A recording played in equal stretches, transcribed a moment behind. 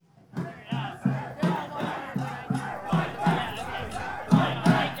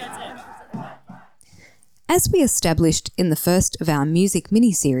As we established in the first of our music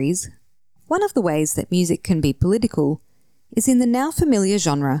miniseries, one of the ways that music can be political is in the now familiar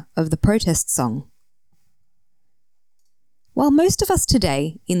genre of the protest song. While most of us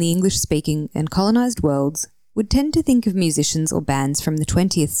today in the English-speaking and colonised worlds would tend to think of musicians or bands from the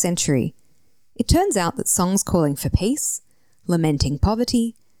 20th century, it turns out that songs calling for peace, lamenting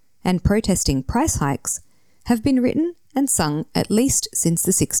poverty, and protesting price hikes have been written and sung at least since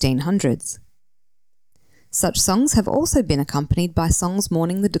the 1600s. Such songs have also been accompanied by songs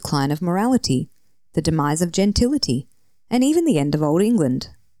mourning the decline of morality, the demise of gentility, and even the end of Old England.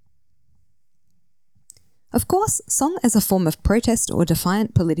 Of course, song as a form of protest or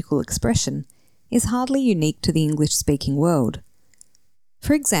defiant political expression is hardly unique to the English-speaking world.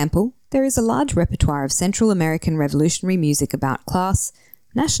 For example, there is a large repertoire of Central American revolutionary music about class,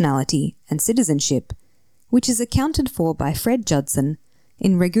 nationality, and citizenship, which is accounted for by Fred Judson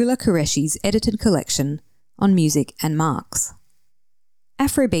in Regula Qureshi's edited collection on music and Marx.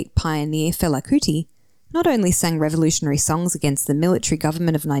 Afrobeat pioneer Fela Kuti not only sang revolutionary songs against the military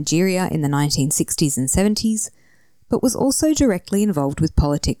government of Nigeria in the 1960s and 70s, but was also directly involved with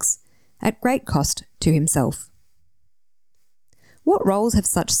politics, at great cost to himself. What roles have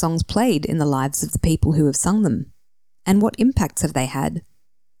such songs played in the lives of the people who have sung them? And what impacts have they had?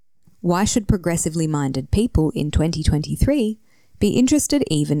 Why should progressively minded people in 2023 be interested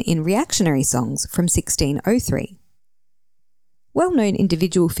even in reactionary songs from 1603? Well-known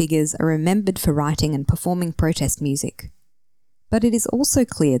individual figures are remembered for writing and performing protest music, but it is also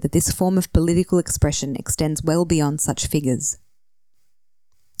clear that this form of political expression extends well beyond such figures.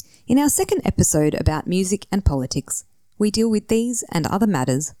 In our second episode about music and politics, we deal with these and other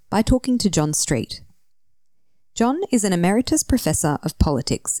matters by talking to John Street. John is an Emeritus Professor of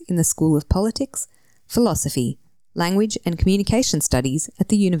Politics in the School of Politics, Philosophy, Language and Communication Studies at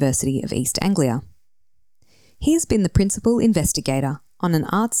the University of East Anglia. He has been the principal investigator on an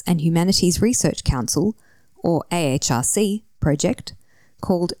Arts and Humanities Research Council, or AHRC, project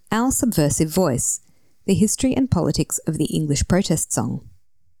called Our Subversive Voice, the History and Politics of the English Protest Song.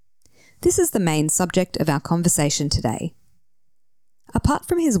 This is the main subject of our conversation today. Apart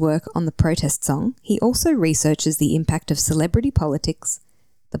from his work on the protest song, he also researches the impact of celebrity politics,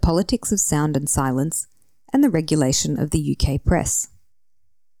 the politics of sound and silence, and the regulation of the UK press.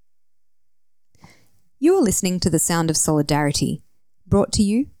 You are listening to The Sound of Solidarity, brought to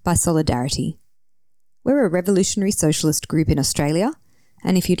you by Solidarity. We're a revolutionary socialist group in Australia,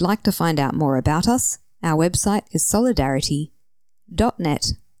 and if you'd like to find out more about us, our website is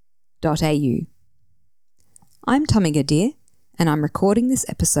solidarity.net.au. I'm Tami Gadir, and I'm recording this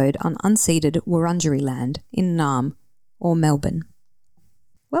episode on unceded Wurundjeri land in Naarm, or Melbourne.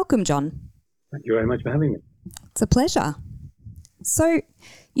 Welcome, John. Thank you very much for having me. It's a pleasure. So,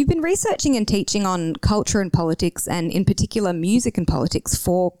 you've been researching and teaching on culture and politics, and in particular music and politics,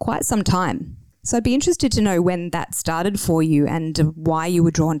 for quite some time. So I'd be interested to know when that started for you and why you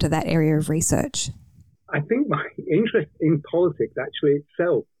were drawn to that area of research. I think my interest in politics actually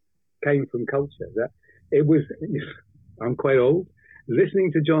itself came from culture. That it was, I'm quite old,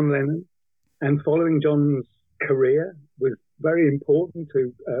 listening to John Lennon and following John's career was very important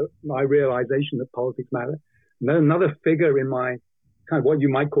to my realization that politics matter. Another figure in my kind of what you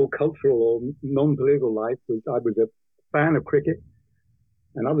might call cultural or non-political life was I was a fan of cricket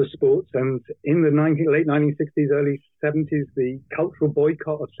and other sports. And in the late 1960s, early 70s, the cultural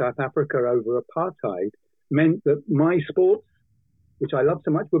boycott of South Africa over apartheid meant that my sports, which I loved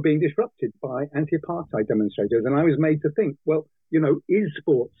so much, were being disrupted by anti-apartheid demonstrators. And I was made to think, well, is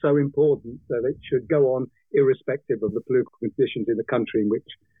sport so important that it should go on irrespective of the political conditions in the country in which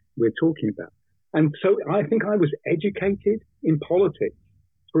we're talking about? And so I think I was educated in politics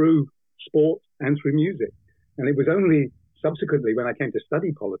through sport and through music. And it was only subsequently when I came to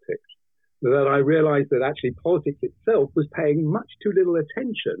study politics that I realized that actually politics itself was paying much too little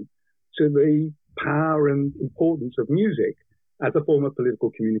attention to the power and importance of music as a form of political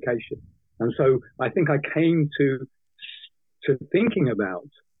communication. And so I think I came to thinking about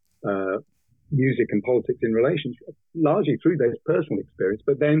music and politics in relationship largely through this personal experience,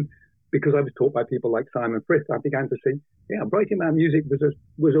 but then because I was taught by people like Simon Frith, I began to see, writing about music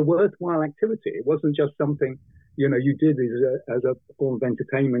was a worthwhile activity. It wasn't just something, you did as a form of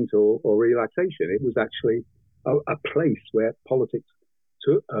entertainment or relaxation. It was actually a place where politics,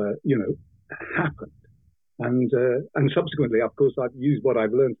 happened. And subsequently, of course, I've used what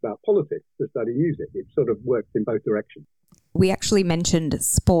I've learned about politics to study music. It sort of works in both directions. We actually mentioned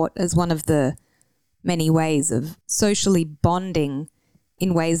sport as one of the many ways of socially bonding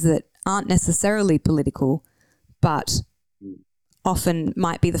in ways that aren't necessarily political, but often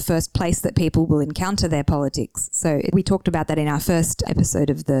might be the first place that people will encounter their politics. So we talked about that in our first episode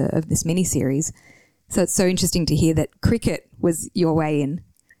of this miniseries. So it's so interesting to hear that cricket was your way in.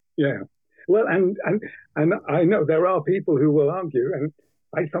 Yeah. Well, and I know there are people who will argue, and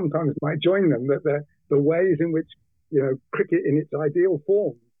I sometimes might join them, that the ways in which, cricket in its ideal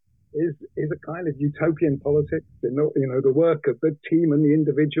form is a kind of utopian politics. The work of the team and the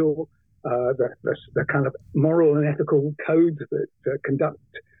individual, the kind of moral and ethical codes that conduct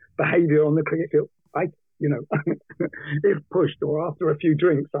behaviour on the cricket field. If pushed or after a few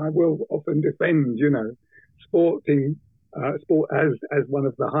drinks, I will often defend, sport as one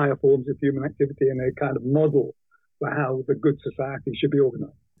of the higher forms of human activity and a kind of model for how the good society should be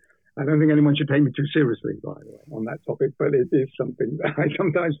organised. I don't think anyone should take me too seriously, by the way, on that topic, but it is something that I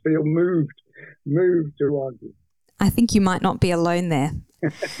sometimes feel moved to argue. I think you might not be alone there.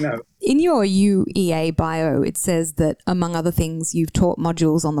 No. In your UEA bio, it says that, among other things, you've taught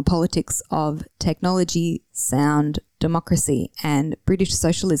modules on the politics of technology, sound, democracy, and British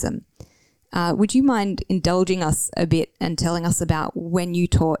socialism. Would you mind indulging us a bit and telling us about when you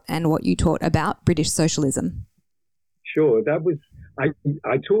taught and what you taught about British socialism? Sure.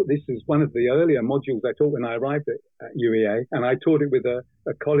 I taught this as one of the earlier modules I taught when I arrived at UEA, and I taught it with a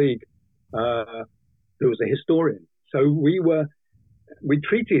colleague who was a historian. So we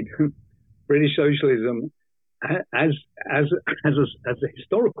treated British socialism as a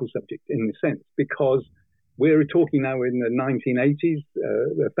historical subject in a sense, because we're talking now in the 1980s.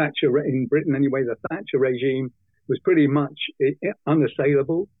 The Thatcher, in Britain anyway, the Thatcher regime was pretty much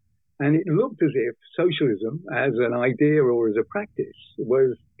unassailable, and it looked as if socialism as an idea or as a practice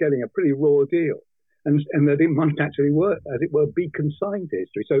was getting a pretty raw deal, and that it might actually work, as it were, be consigned to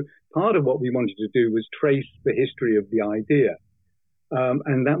history. So part of what we wanted to do was trace the history of the idea.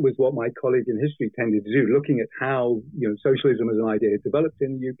 And that was what my colleague in history tended to do, looking at how socialism as an idea developed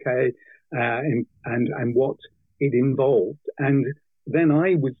in the UK and what it involved. And then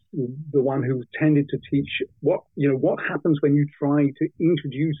I was the one who tended to teach what happens when you try to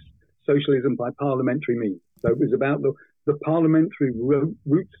introduce socialism by parliamentary means. So it was about the parliamentary route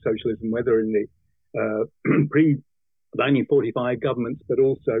to socialism, whether in the pre-1945 governments, but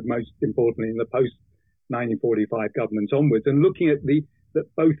also most importantly in the post-1945 governments onwards, and looking at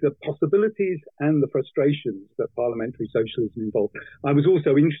both the possibilities and the frustrations that parliamentary socialism involved. I was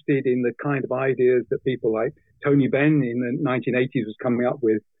also interested in the kind of ideas that people like Tony Benn in the 1980s was coming up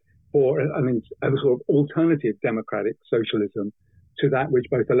with for a sort of alternative democratic socialism to that which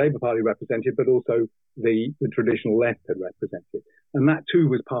both the Labour Party represented, but also the traditional left had represented. And that too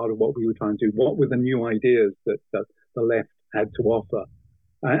was part of what we were trying to do. What were the new ideas that the left had to offer?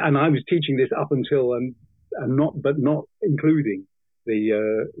 And I was teaching this up until not including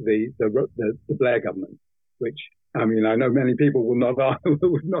the Blair government, which I know many people would not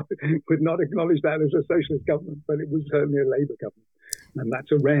acknowledge that as a socialist government, but it was certainly a Labour government, and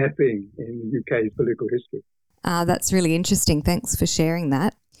that's a rare thing in the UK's political history. That's really interesting. Thanks for sharing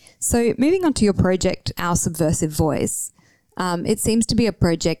that. So moving on to your project, Our Subversive Voice, it seems to be a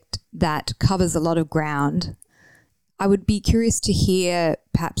project that covers a lot of ground. I would be curious to hear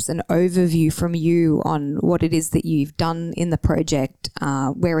perhaps an overview from you on what it is that you've done in the project,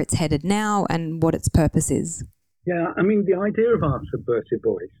 where it's headed now and what its purpose is. Yeah, the idea of Our Subversive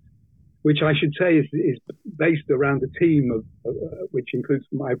Voice, which I should say is based around a team of which includes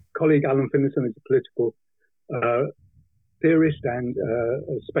my colleague Alan Finlayson, who's a political theorist and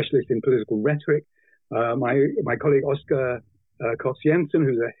a specialist in political rhetoric, my colleague Oscar Koss-Jensen,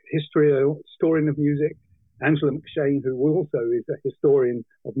 who's a historian of music, Angela McShane, who also is a historian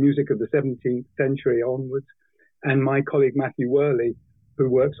of music of the 17th century onwards, and my colleague Matthew Worley, who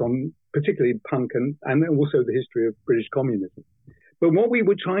works on particularly punk and also the history of British communism. But what we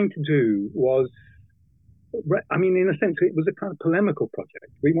were trying to do was, in a sense, it was a kind of polemical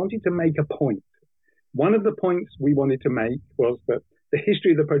project. We wanted to make a point. One of the points we wanted to make was that the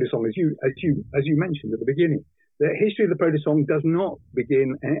history of the protest song, as you mentioned at the beginning, the history of the protest song does not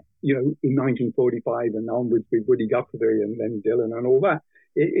begin, in 1945 and onwards with Woody Guthrie and then Dylan and all that.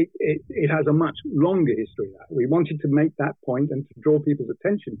 It has a much longer history. We wanted to make that point and to draw people's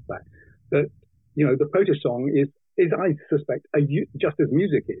attention to that the protest song is I suspect, just as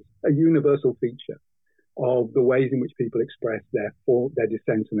music is, a universal feature of the ways in which people express their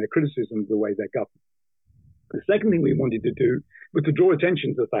dissent and their criticism of the way they're governed. The second thing we wanted to do was to draw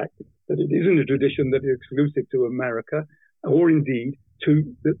attention to the fact that it isn't a tradition that is exclusive to America, or indeed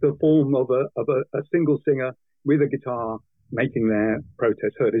to the form of a single singer with a guitar making their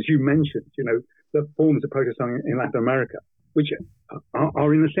protest heard. As you mentioned, the forms of protest song in Latin America, which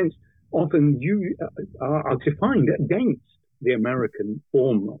are in a sense often are defined against the American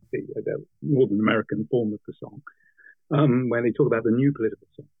form of the Northern American form of the song, when they talk about the new political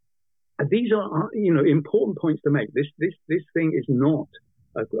song. And these are, important points to make. This thing is not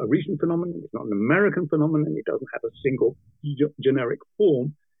a recent phenomenon. It's not an American phenomenon. It doesn't have a single generic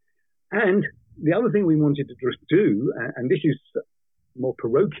form. And the other thing we wanted to do, and this is more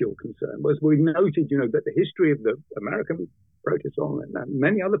parochial concern, was we noted, that the history of the American protest song and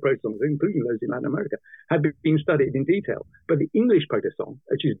many other protest songs, including those in Latin America, had been studied in detail. But the English protest song,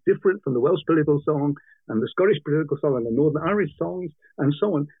 which is different from the Welsh political song and the Scottish political song and the Northern Irish songs and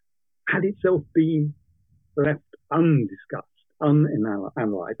so on, had itself been left undiscussed,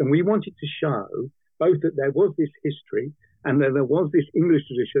 unanalyzed. And we wanted to show both that there was this history and that there was this English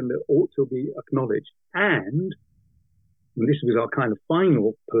tradition that ought to be acknowledged. And this was our kind of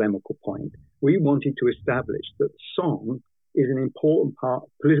final polemical point, we wanted to establish that song is an important part of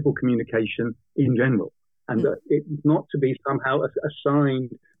political communication in general, and that it's not to be somehow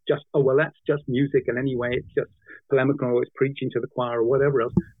assigned just, that's just music, and anyway, it's just polemical, or it's preaching to the choir, or whatever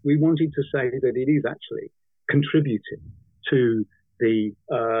else. We wanted to say that it is actually contributing to the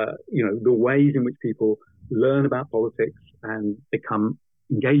ways in which people learn about politics and become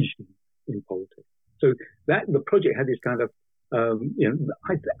engaged in politics. So that the project had this kind of, in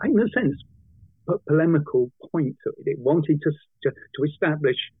a sense, polemical point to it. It wanted to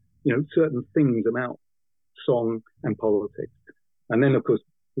establish, certain things about song and politics. And then, of course,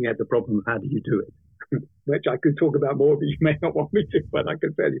 we had the problem of how do you do it, which I could talk about more, but you may not want me to, but I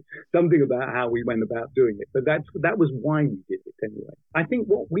can tell you something about how we went about doing it. But that was why we did it anyway. I think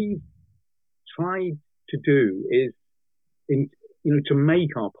what we've tried to do is, to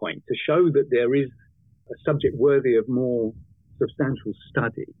make our point, to show that there is a subject worthy of more substantial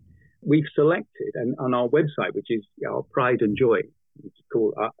study. We've selected, and on our website, which is our Pride and Joy, which is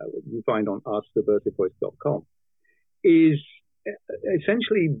called, you find on subversive.com, is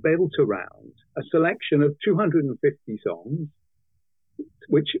essentially built around a selection of 250 songs,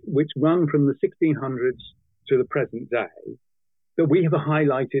 which run from the 1600s to the present day, that we have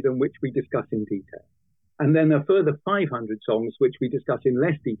highlighted and which we discuss in detail. And then a further 500 songs, which we discuss in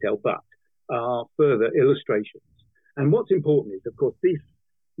less detail, but are further illustrations. And what's important is, of course, this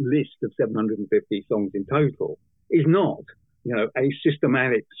list of 750 songs in total is not, a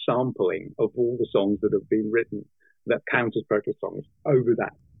systematic sampling of all the songs that have been written that count as protest songs over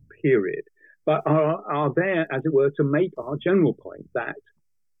that period, but are there, as it were, to make our general point that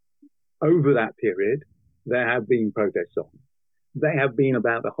over that period, there have been protest songs. They have been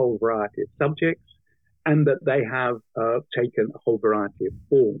about a whole variety of subjects, and that they have taken a whole variety of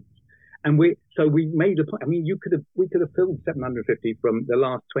forms. And we made a point. I mean, we could have filled 750 from the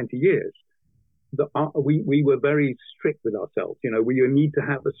last 20 years. We were very strict with ourselves. We need to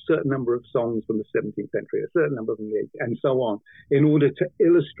have a certain number of songs from the 17th century, a certain number from the 18th, and so on, in order to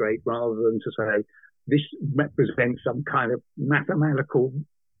illustrate rather than to say this represents some kind of mathematical,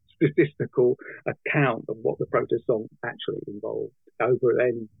 statistical account of what the protest song actually involved over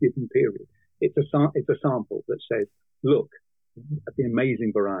any given period. It's a sample that says, look at the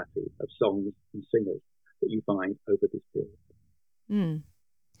amazing variety of songs and singers that you find over this period. Mm.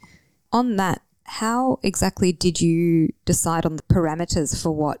 On that, how exactly did you decide on the parameters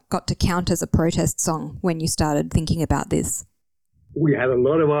for what got to count as a protest song when you started thinking about this? We had a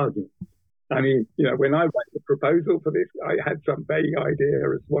lot of arguments. I mean, when I wrote the proposal for this, I had some vague idea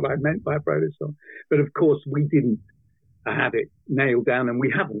as what I meant by a protest song. But of course, we didn't have it nailed down, and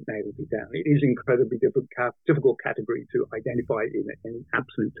we haven't nailed it down. It is incredibly difficult category to identify in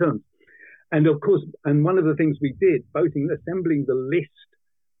absolute terms. And of course, and one of the things we did, both in assembling the list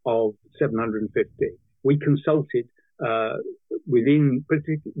of 750, we consulted within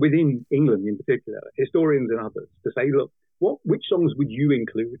England in particular, historians and others, to say, look, which songs would you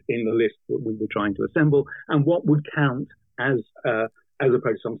include in the list that we were trying to assemble, and what would count as a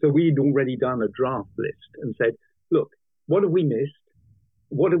protest song? So we'd already done a draft list and said, look, what have we missed?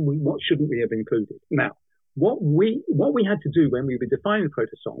 What shouldn't we have included? Now, what we had to do when we were defining the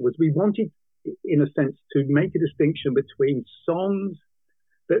protest song was we wanted, in a sense, to make a distinction between songs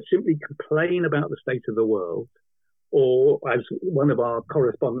that simply complain about the state of the world, or, as one of our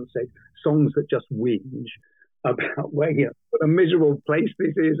correspondents said, songs that just whinge about what a miserable place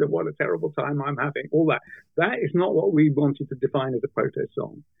this is and what a terrible time I'm having, all that. That is not what we wanted to define as a protest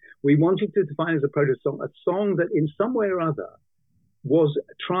song. We wanted to define as a protest song a song that in some way or other was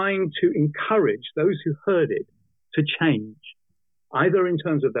trying to encourage those who heard it to change, either in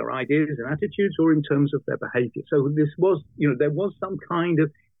terms of their ideas and attitudes or in terms of their behavior. So this was, there was some kind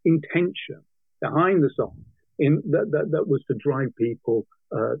of intention behind the song that was to drive people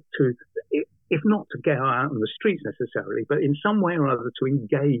to, if not to get out on the streets necessarily, but in some way or other to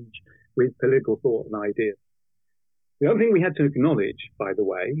engage with political thought and ideas. The other thing we had to acknowledge, by the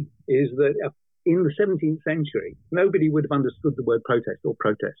way, is that in the 17th century, nobody would have understood the word protest or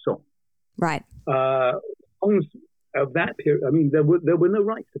protest song. Right. Songs of that period, I mean, there were no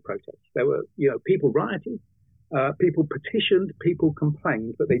rights to protest. There were, people rioted, people petitioned, people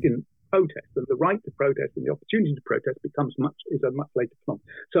complained, but they didn't protest. And the right to protest and the opportunity to protest is a much later phenomenon.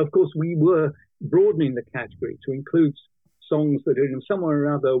 So, of course, we were broadening the category to include songs that in some way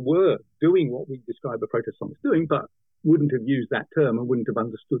or other were doing what we describe a protest song as doing, but wouldn't have used that term and wouldn't have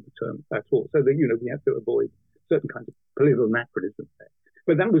understood the term at all. So that, we have to avoid certain kinds of political anachronisms there.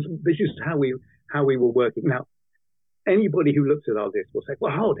 But this is how we were working. Now, anybody who looks at our list will say,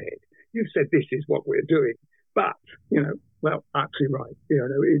 well, hold it. You've said this is what we're doing. But, well, actually, right.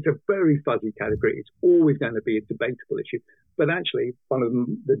 It's a very fuzzy category. It's always going to be a debatable issue. But actually, one of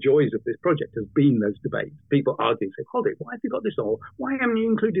the joys of this project has been those debates. People argue and say, hold it, why have you got this on? Why haven't you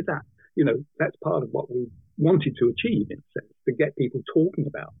included that? That's part of what we wanted to achieve, in a sense, to get people talking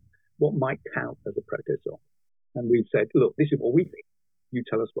about what might count as a protest song. And we've said, look, this is what we think. You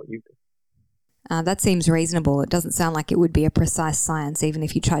tell us what you think. That seems reasonable. It doesn't sound like it would be a precise science, even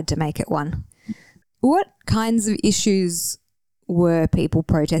if you tried to make it one. What kinds of issues were people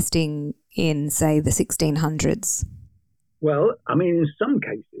protesting in, say, the 1600s? Well, I mean, in some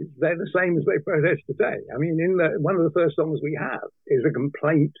cases, they're the same as they protest today. I mean, one of the first songs we have is a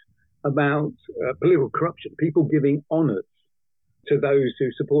complaint about political corruption, people giving honours to those who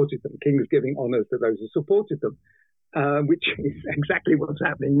supported them, kings giving honours to those who supported them, which is exactly what's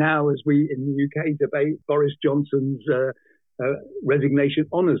happening now as we in the UK debate Boris Johnson's resignation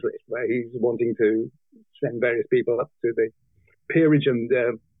honours list, where he's wanting to send various people up to the peerage and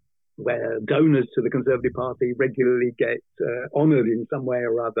where donors to the Conservative Party regularly get honoured in some way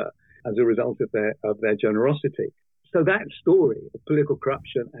or other as a result of their generosity. So that story of political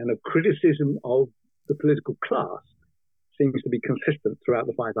corruption and of criticism of the political class seems to be consistent throughout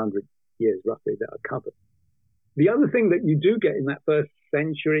the 500 years roughly that are covered. The other thing that you do get in that first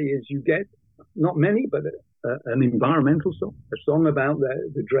century is you get, not many, but an environmental song, a song about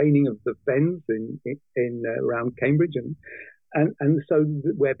the draining of the fens in around Cambridge, and so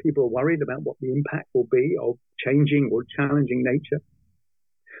where people are worried about what the impact will be of changing or challenging nature.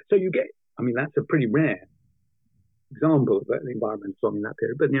 So you get, I mean, that's a pretty rare example of an environmental song in that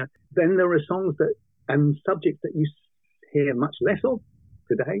period. But then there are songs and subjects that you hear much less of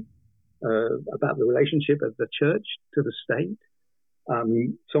today, about the relationship of the church to the state.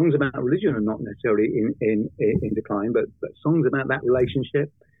 Songs about religion are not necessarily in decline, but songs about that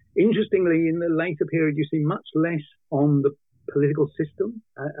relationship. Interestingly, in the later period, you see much less on the political system,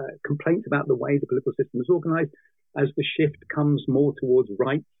 complaints about the way the political system is organized. As the shift comes more towards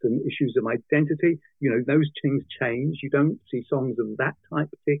rights and issues of identity, those things change. You don't see songs of that type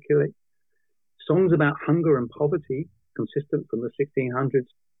particularly. Songs about hunger and poverty, consistent from the 1600s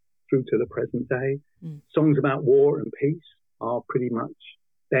through to the present day. Songs about war and peace are pretty much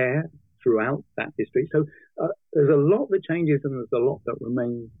there throughout that history. So there's a lot that changes and there's a lot that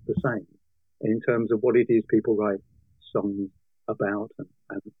remains the same in terms of what it is people write songs about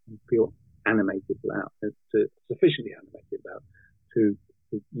and feel animated about, sufficiently animated about to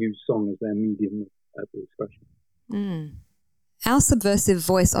use song as their medium of expression. Our subversive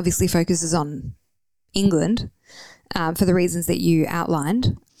voice obviously focuses on England for the reasons that you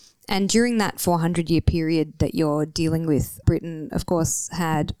outlined. And during that 400-year period that you're dealing with, Britain, of course,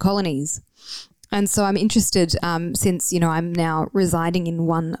 had colonies. And so I'm interested, since, I'm now residing in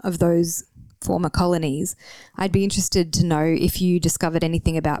one of those former colonies, I'd be interested to know if you discovered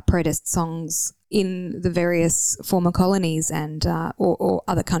anything about protest songs in the various former colonies and or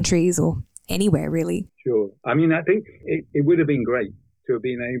other countries or anywhere, really. Sure. I mean, I think it would have been great to have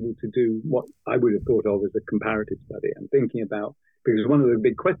been able to do what I would have thought of as a comparative study. I'm thinking about, because one of the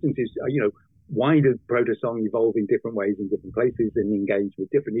big questions is, why did protest song evolve in different ways in different places and engage with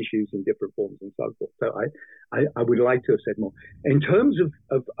different issues in different forms and so forth? So I would like to have said more. In terms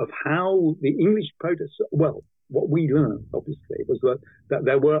of how the English protest, well, what we learned, obviously, was that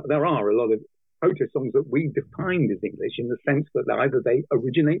there are a lot of protest songs that we defined as English in the sense that either they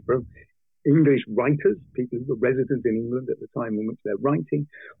originate from English writers, people who were resident in England at the time in which they're writing,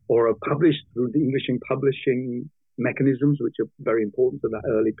 or are published through the English publishing mechanisms, which are very important to that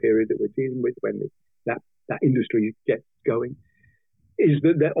early period that we're dealing with when that industry gets going, is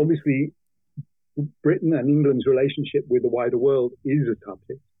that obviously Britain and England's relationship with the wider world is a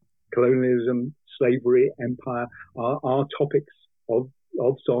topic. Colonialism, slavery, empire are topics of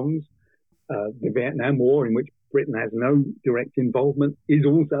songs. The Vietnam War, in which Britain has no direct involvement is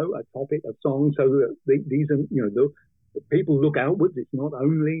also a topic of song. So these are, the people look outwards. It's not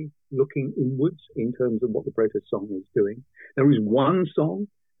only looking inwards in terms of what the protest song is doing. There is one song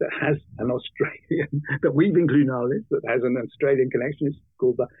that has an Australian, that we've included in our list, that has an Australian connection. It's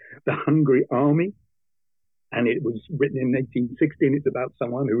called the Hungry Army. And it was written in 1816. It's about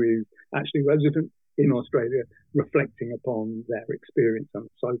someone who is actually resident in Australia, reflecting upon their experience and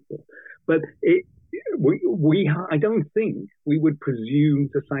so forth. But I don't think we would presume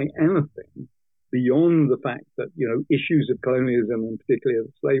to say anything beyond the fact that, issues of colonialism and particularly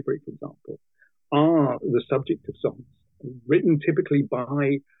of slavery, for example, are the subject of songs written typically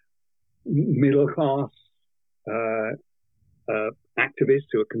by middle-class activists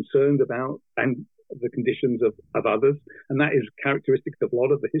who are concerned about and the conditions of others. And that is characteristic of a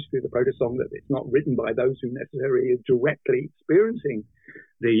lot of the history of the protest song, that it's not written by those who necessarily are directly experiencing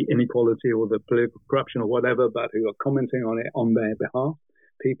the inequality or the political corruption or whatever, but who are commenting on it on their behalf.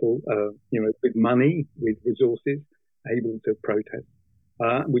 People, with money, with resources, able to protest,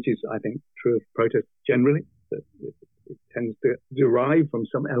 which is, I think, true of protest generally. That it tends to derive from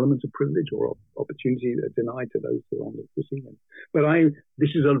some element of privilege or opportunity that are denied to those who are on the receiving end. But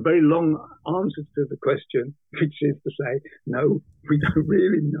this is a very long answer to the question, which is to say, no, we don't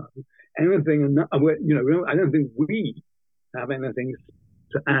really know anything. I don't think we have anything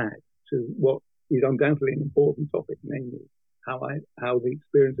to add to what is undoubtedly an important topic, namely how the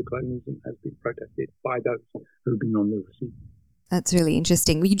experience of colonialism has been protested by those who've been on the receiving end. That's really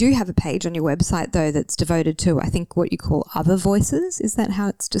interesting. Well, you do have a page on your website, though, that's devoted to, I think, what you call other voices. Is that how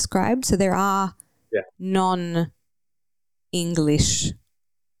it's described? So there are non-English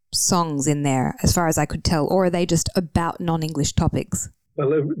songs in there, as far as I could tell, or are they just about non-English topics?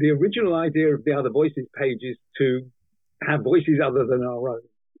 Well, the original idea of the Other Voices page is to have voices other than our own.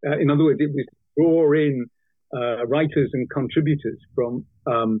 In other words, it was to draw in writers and contributors from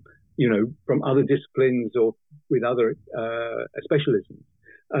other disciplines or with other specialisms.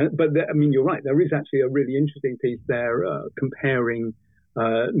 But you're right. There is actually a really interesting piece there comparing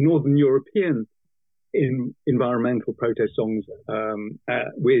Northern European environmental protest songs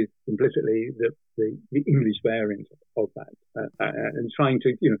with implicitly the English variant of that, and trying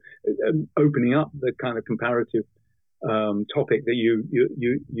to opening up the kind of comparative topic that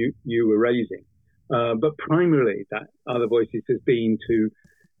you were raising. But primarily, that Other Voices has been to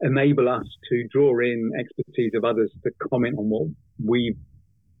enable us to draw in expertise of others to comment on what we've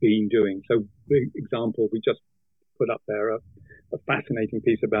been doing. So, for example, we just put up there a fascinating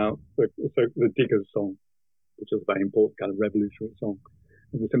piece about the Diggers song, which was a very important kind of revolutionary song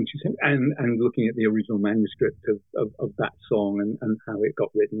in the 17th century, and looking at the original manuscript of that song and how it got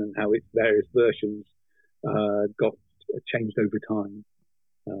written and how its various versions got changed over time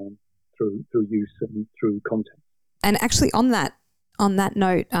through use and through content. And actually, on that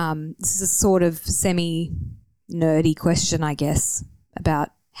note, this is a sort of semi-nerdy question, I guess, about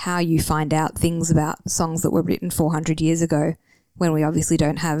how you find out things about songs that were written 400 years ago, when we obviously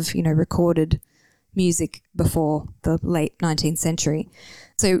don't have, recorded music before the late 19th century.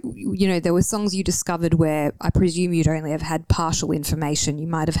 So, there were songs you discovered where I presume you'd only have had partial information. You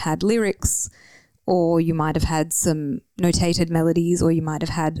might have had lyrics, or you might have had some notated melodies, or you might have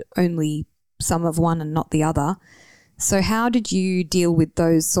had only some of one and not the other. So how did you deal with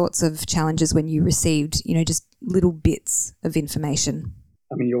those sorts of challenges when you received, just little bits of information?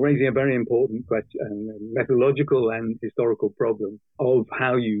 You're raising a very important question, a methodological and historical problem of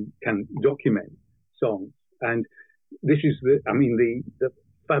how you can document songs. And this is the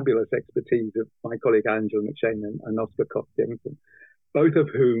fabulous expertise of my colleague Angela McShane and Oscar Cox-Jensen, both of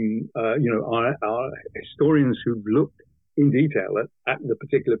whom, are historians who've looked in detail at the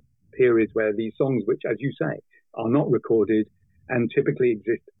particular periods where these songs, which, as you say, are not recorded and typically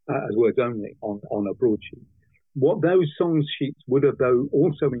exist as words only on a broadsheet. What those song sheets would have, though,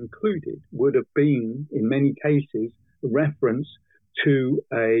 also included would have been, in many cases, a reference to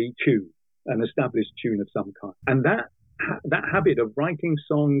a tune, an established tune of some kind. And that habit of writing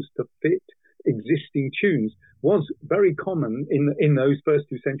songs to fit existing tunes was very common in those first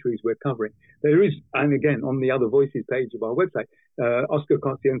 2 centuries we're covering. There is, and again, on the Other Voices page of our website, Oscar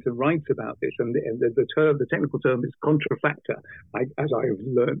Cox-Jensen writes about this, and the technical term is contrafactor, as I have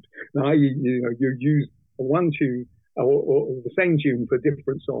learned. Now, you use one tune or the same tune for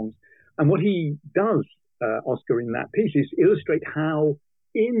different songs. And what he does, Oscar, in that piece is illustrate how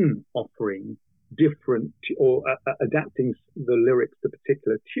in offering different or adapting the lyrics to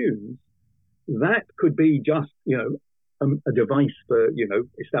particular tunes, that could be just, a device for,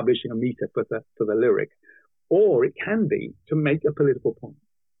 establishing a meter for the lyric. Or it can be to make a political point,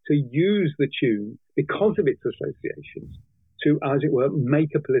 to use the tune because of its associations, to, as it were,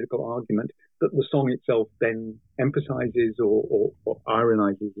 make a political argument that the song itself then emphasizes or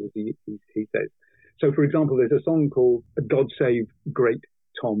ironizes, as he says. So, for example, there's a song called God Save Great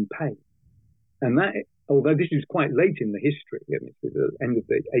Tom Paine. And that, although this is quite late in the history, I mean, it's the end of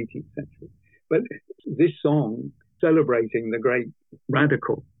the 18th century, but this song celebrating the great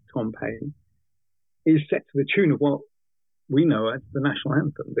radical Tom Paine is set to the tune of what we know as the national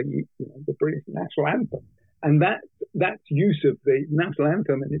anthem, the British national anthem. And that use of the national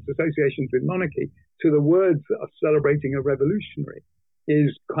anthem and its associations with monarchy to the words that are celebrating a revolutionary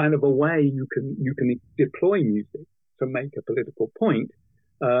is kind of a way you can deploy music to make a political point,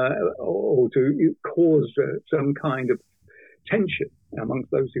 or to cause some kind of tension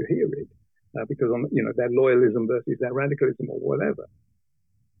amongst those who hear it, because their loyalism versus their radicalism or whatever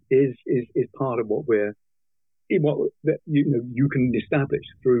is part of what you can establish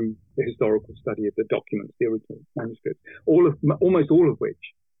through the historical study of the documents, the original manuscripts, almost all of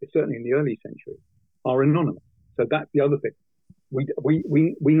which, certainly in the early centuries, are anonymous. So that's the other thing.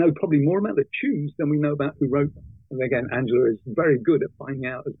 We know probably more about the tunes than we know about who wrote them. And again, Angela is very good at finding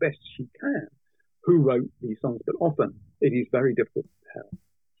out as best she can who wrote these songs, but often it is very difficult to tell.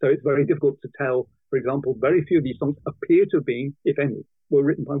 So it's very difficult to tell, for example, very few of these songs appear to have been, if any, were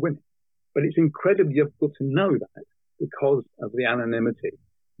written by women. But it's incredibly difficult to know that because of the anonymity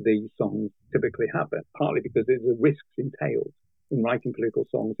these songs typically have, partly because there's a risks entailed in writing political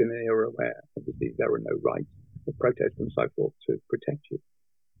songs in an era where obviously there are no rights of protest and so forth to protect you.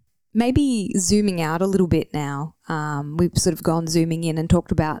 Maybe zooming out a little bit now, we've sort of gone zooming in and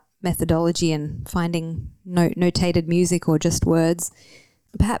talked about methodology and finding notated music or just words.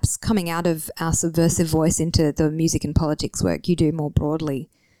 Perhaps coming out of our subversive voice into the music and politics work you do more broadly.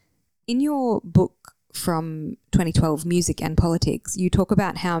 In your book from 2012, Music and Politics, you talk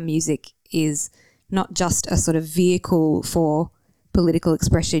about how music is not just a sort of vehicle for political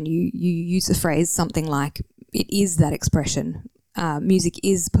expression. You use the phrase something like, it is that expression. Music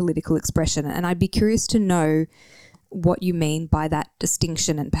is political expression. And I'd be curious to know what you mean by that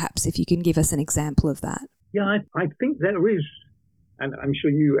distinction, and perhaps if you can give us an example of that. Yeah, I think there is, and I'm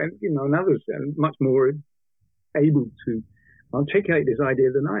sure you and others are much more able to articulate this idea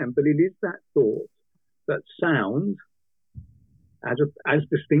than I am, but it is that thought that sound, as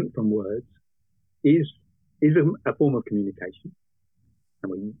distinct from words, is a form of communication.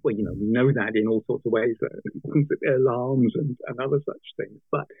 And we know that in all sorts of ways, alarms and other such things.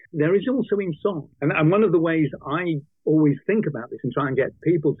 But there is also in song. And one of the ways I always think about this and try and get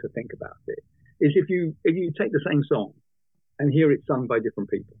people to think about it is if you take the same song and hear it sung by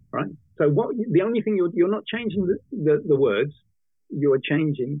different people, right? So the only thing you're not changing the words, you are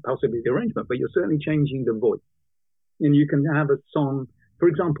changing possibly the arrangement, but you're certainly changing the voice. And you can have a song, for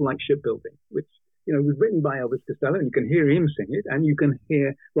example, like Shipbuilding, which was written by Elvis Costello, and you can hear him sing it, and you can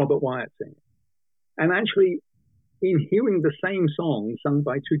hear Robert Wyatt sing it. And actually, in hearing the same song sung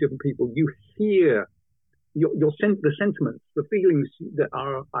by two different people, you hear the sentiments, the feelings that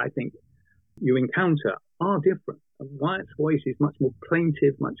are, I think, you encounter are different. And Wyatt's voice is much more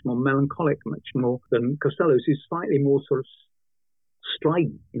plaintive, much more melancholic, much more than Costello's, who's slightly more sort of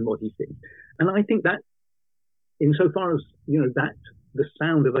strident in what he sings. And I think that, insofar as that the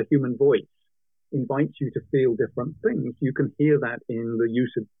sound of a human voice invites you to feel different things, you can hear that in the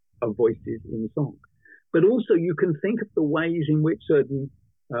use of voices in song. But also you can think of the ways in which certain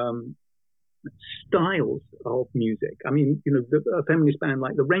styles of music, I mean, a feminist band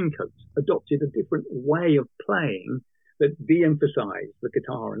like the Raincoats adopted a different way of playing that de-emphasized the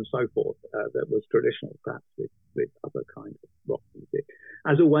guitar and so forth that was traditional perhaps with other kinds of rock music,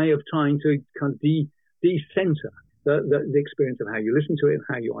 as a way of trying to kind of de-center the experience of how you listen to it and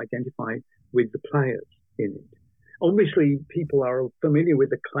how you identify with the players in it. Obviously, people are familiar with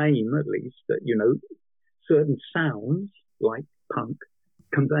the claim, at least, that, certain sounds, like punk,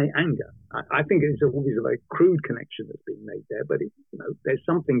 convey anger. I think it's always a very crude connection that's being made there, but there's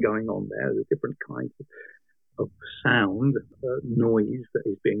something going on there. There's different kinds of sound, noise that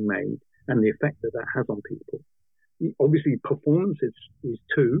is being made, and the effect that has on people. Obviously, performance is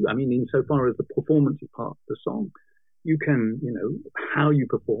too. I mean, insofar as the performance is part of the song, you can, how you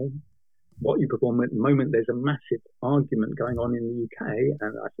perform, what you perform. At the moment, there's a massive argument going on in the UK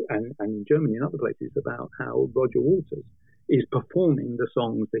and in Germany and other places about how Roger Waters is performing the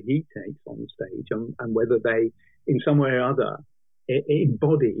songs that he takes on stage and whether they, in some way or other,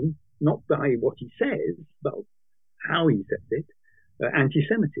 embody, not by what he says, but how he says it,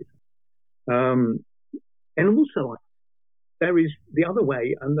 anti-Semitism. And also, there is the other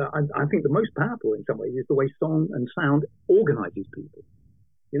way, and I think the most powerful in some ways is the way song and sound organizes people.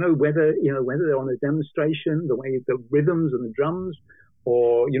 whether they're on a demonstration, the way the rhythms and the drums,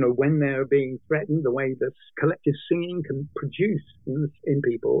 or when they're being threatened, the way the collective singing can produce in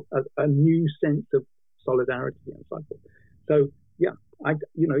people a new sense of solidarity and so forth. So yeah,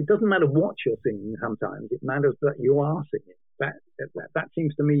 it doesn't matter what you're singing. Sometimes it matters that you are singing. That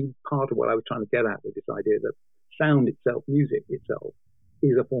seems to me part of what I was trying to get at with this idea that sound itself, music itself,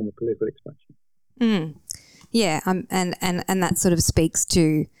 is a form of political expression. Mm. Yeah, and that sort of speaks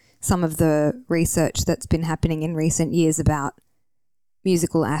to some of the research that's been happening in recent years about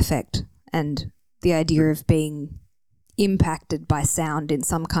musical affect and the idea of being impacted by sound in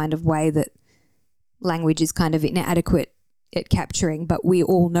some kind of way that language is kind of inadequate at capturing, but we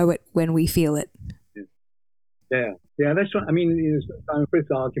all know it when we feel it. Yeah, that's right. I mean, it's Simon Frith's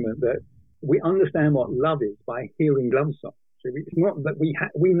argument that we understand what love is by hearing love songs. So it's not that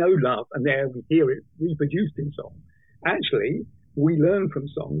we know love and there we hear it reproduced in song. Actually, we learn from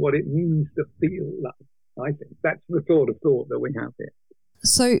song what it means to feel love. I think that's the thought that we have here.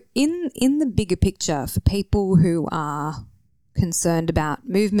 So in the bigger picture, for people who are concerned about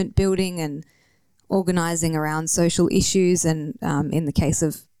movement building and organising around social issues, and in the case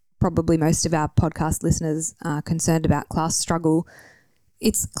of probably most of our podcast listeners are concerned about class struggle,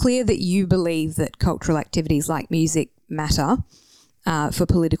 it's clear that you believe that cultural activities like music matter for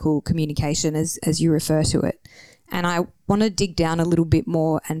political communication, as you refer to it. And I want to dig down a little bit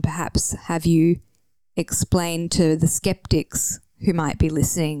more and perhaps have you explain to the skeptics who might be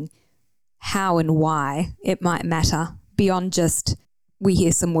listening how and why it might matter beyond just we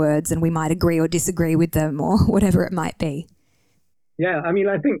hear some words and we might agree or disagree with them or whatever it might be. Yeah, I mean,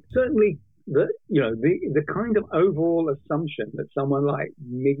 I think certainly the kind of overall assumption that someone like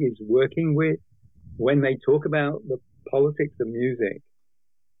me is working with when they talk about the politics of music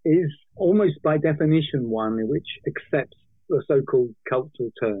is almost by definition one in which accepts the so-called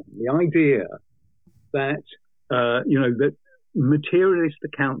cultural term. The idea that, that materialist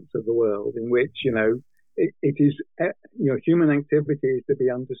accounts of the world in which, it is, human activity is to be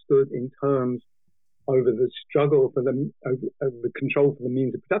understood in terms over the struggle for over the control for the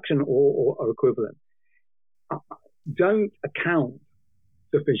means of production or equivalent, don't account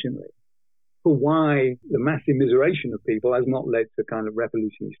sufficiently for why the mass immiseration of people has not led to kind of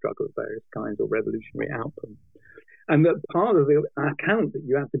revolutionary struggle of various kinds or revolutionary outcomes. And that part of the account that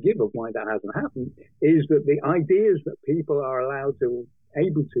you have to give of why that hasn't happened is that the ideas that people are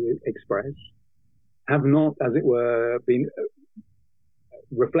able to express have not, as it were, been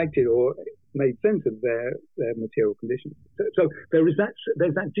reflected or made sense of their material conditions. So there's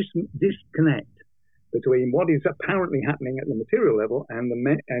that disconnect between what is apparently happening at the material level and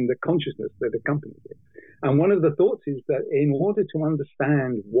the consciousness that accompanies it. And one of the thoughts is that in order to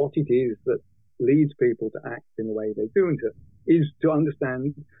understand what it is that leads people to act in the way they do, is to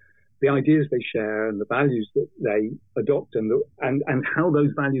understand the ideas they share and the values that they adopt and how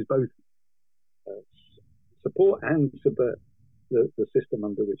those values both support and subvert the system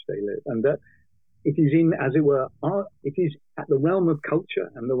under which they live. And that it is in, as it were, it is at the realm of culture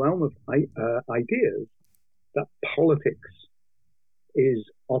and the realm of ideas that politics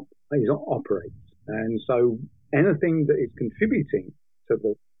operates. And so anything that is contributing to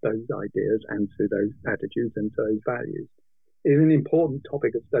those ideas and to those attitudes and to those values is an important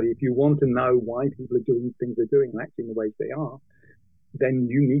topic of study. If you want to know why people are doing things they're doing and acting the ways they are, then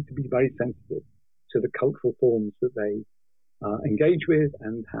you need to be very sensitive to the cultural forms that they engage with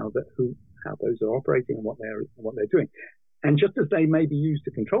and how those are operating and what they're doing. And just as they may be used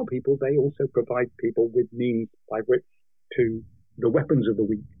to control people, they also provide people with means by which to the weapons of the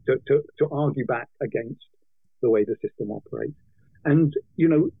weak to argue back against the way the system operates. And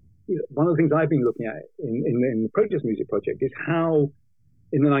one of the things I've been looking at in the protest music project is how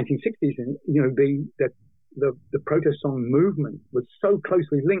in the 1960s, the protest song movement was so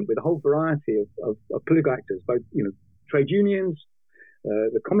closely linked with a whole variety of political actors, both trade unions,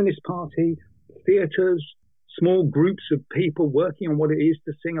 the Communist Party, theatres, small groups of people working on what it is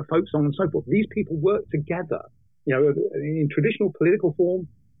to sing a folk song and so forth. These people work together, in traditional political form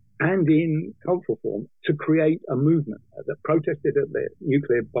and in cultural form to create a movement that protested at the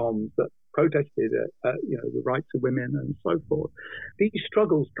nuclear bombs, that protested at the rights of women and so forth. These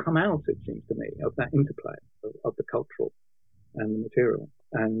struggles come out, it seems to me, of that interplay of the cultural and the material.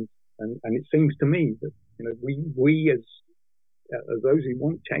 And it seems to me that we as those who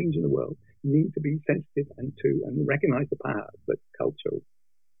want change in the world need to be sensitive and recognize the power that culture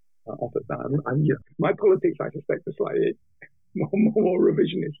offers. My politics, I suspect, are slightly more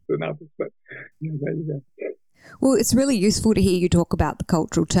revisionist than others, but there you go. Well, it's really useful to hear you talk about the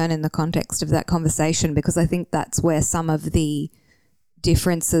cultural turn in the context of that conversation, because I think that's where some of the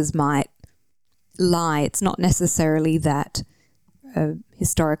differences might lie. It's not necessarily that a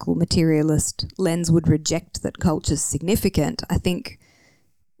historical materialist lens would reject that culture's significant. I think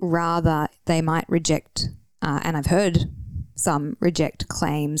rather they might reject, and I've heard some reject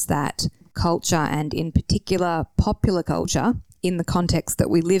claims that culture, and in particular popular culture, in the context that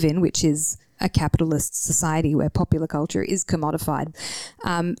we live in, which is a capitalist society where popular culture is commodified,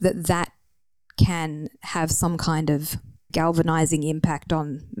 that can have some kind of galvanizing impact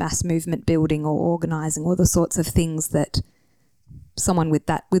on mass movement building or organizing, or the sorts of things that someone with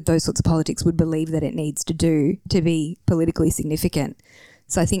those sorts of politics would believe that it needs to do to be politically significant.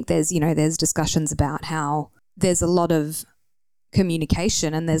 So I think there's discussions about how there's a lot of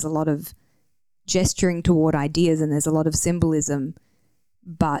communication and there's a lot of gesturing toward ideas and there's a lot of symbolism,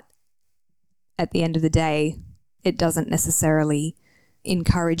 but at the end of the day, it doesn't necessarily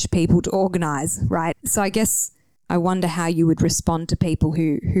encourage people to organize, right? So I guess I wonder how you would respond to people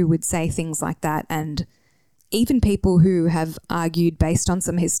who would say things like that, and even people who have argued based on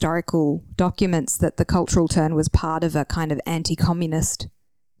some historical documents that the cultural turn was part of a kind of anti-communist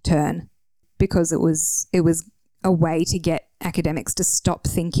turn because it was a way to get academics to stop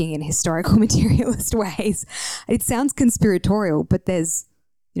thinking in historical materialist ways. It sounds conspiratorial, but there's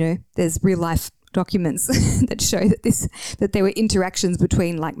real life documents that show that there were interactions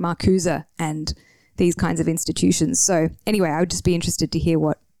between like Marcuse and these kinds of institutions. So anyway, I would just be interested to hear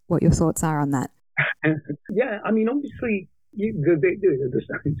what your thoughts are on that. Yeah, I mean, obviously, taking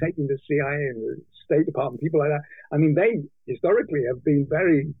the CIA and the State Department, people like that, I mean, they historically have been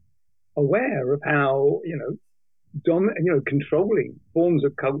very aware of how, controlling forms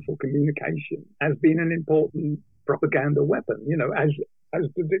of cultural communication has been an important propaganda weapon, as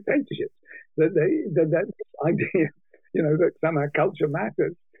the dictatorships. That idea, that somehow culture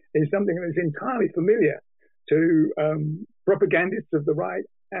matters is something that is entirely familiar to propagandists of the right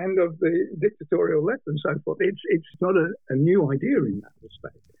and of the dictatorial left and so forth. It's not a new idea in that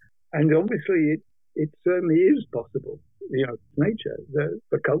respect. And obviously it certainly is possible, nature,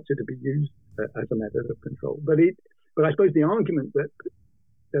 for culture to be used as a method of control. But I suppose the argument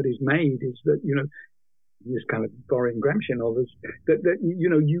that is made is that, this kind of borrowing Gramscian of us, that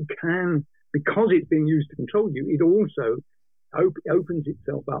you can, because it's being used to control you, it also opens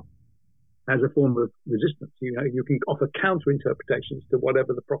itself up as a form of resistance. You can offer counter interpretations to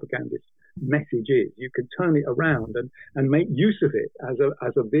whatever the propagandist message is. You can turn it around and make use of it as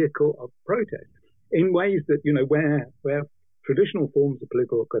a vehicle of protest in ways that, where traditional forms of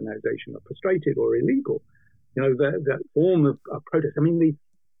political organization are frustrated or illegal. That form of protest. I mean,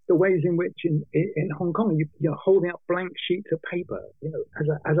 the ways in which in Hong Kong you're holding up blank sheets of paper,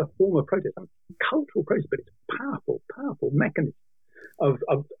 as a form of protest. I mean, cultural protest, but it's a powerful mechanism of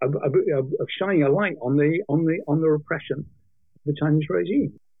shining a light on the repression of the Chinese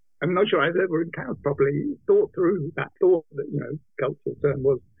regime. I'm not sure I've ever properly thought through that thought that cultural turn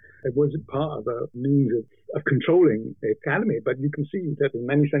was part of a means of controlling the academy, but you can see that in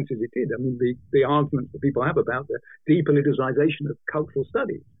many senses it did. I mean, the arguments that people have about the depoliticization of cultural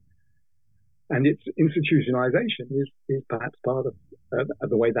studies and its institutionalization is perhaps part of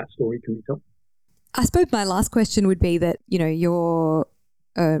the way that story can be told. I suppose my last question would be that, you're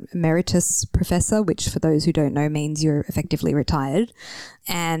Emeritus Professor, which for those who don't know means you're effectively retired,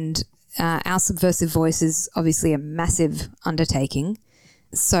 and our Subversive Voice is obviously a massive undertaking.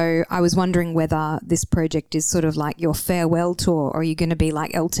 So I was wondering whether this project is sort of like your farewell tour, or are you going to be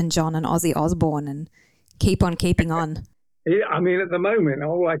like Elton John and Ozzy Osbourne and keep on keeping on? Yeah, I mean, at the moment,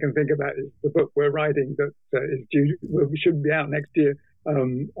 all I can think about is the book we're writing that should be out next year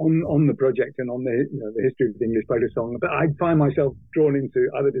on the project and on the history of the English protest song. But I find myself drawn into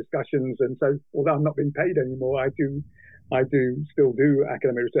other discussions, and so although I'm not being paid anymore, I do still do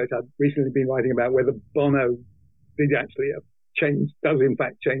academic research. I've recently been writing about whether Bono did actually does in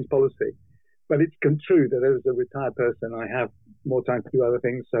fact change policy. But it's true that as a retired person, I have more time to do other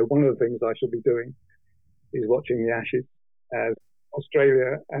things. So one of the things I shall be doing is watching the Ashes as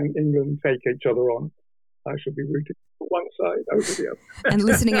Australia and England take each other on. I shall be rooting for one side over the other. And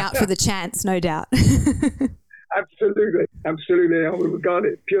listening out for the chants, no doubt. Absolutely. I will regard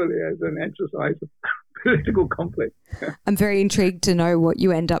it purely as an exercise of political conflict. I'm very intrigued to know what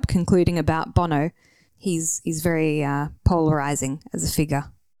you end up concluding about Bono. He's very polarizing as a figure.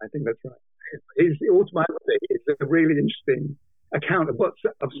 I think that's right. His autobiography is a really interesting account of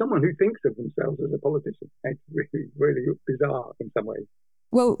someone who thinks of themselves as a politician. It's really, really bizarre in some ways.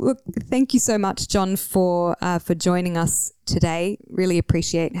 Well, look, thank you so much, John, for joining us today. Really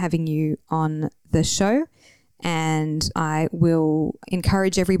appreciate having you on the show. And I will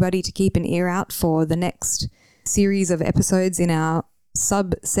encourage everybody to keep an ear out for the next series of episodes in our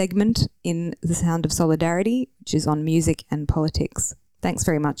sub-segment in The Sound of Solidarity, which is on music and politics. Thanks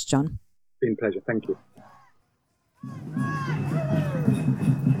very much, John. It's been a pleasure. Thank you.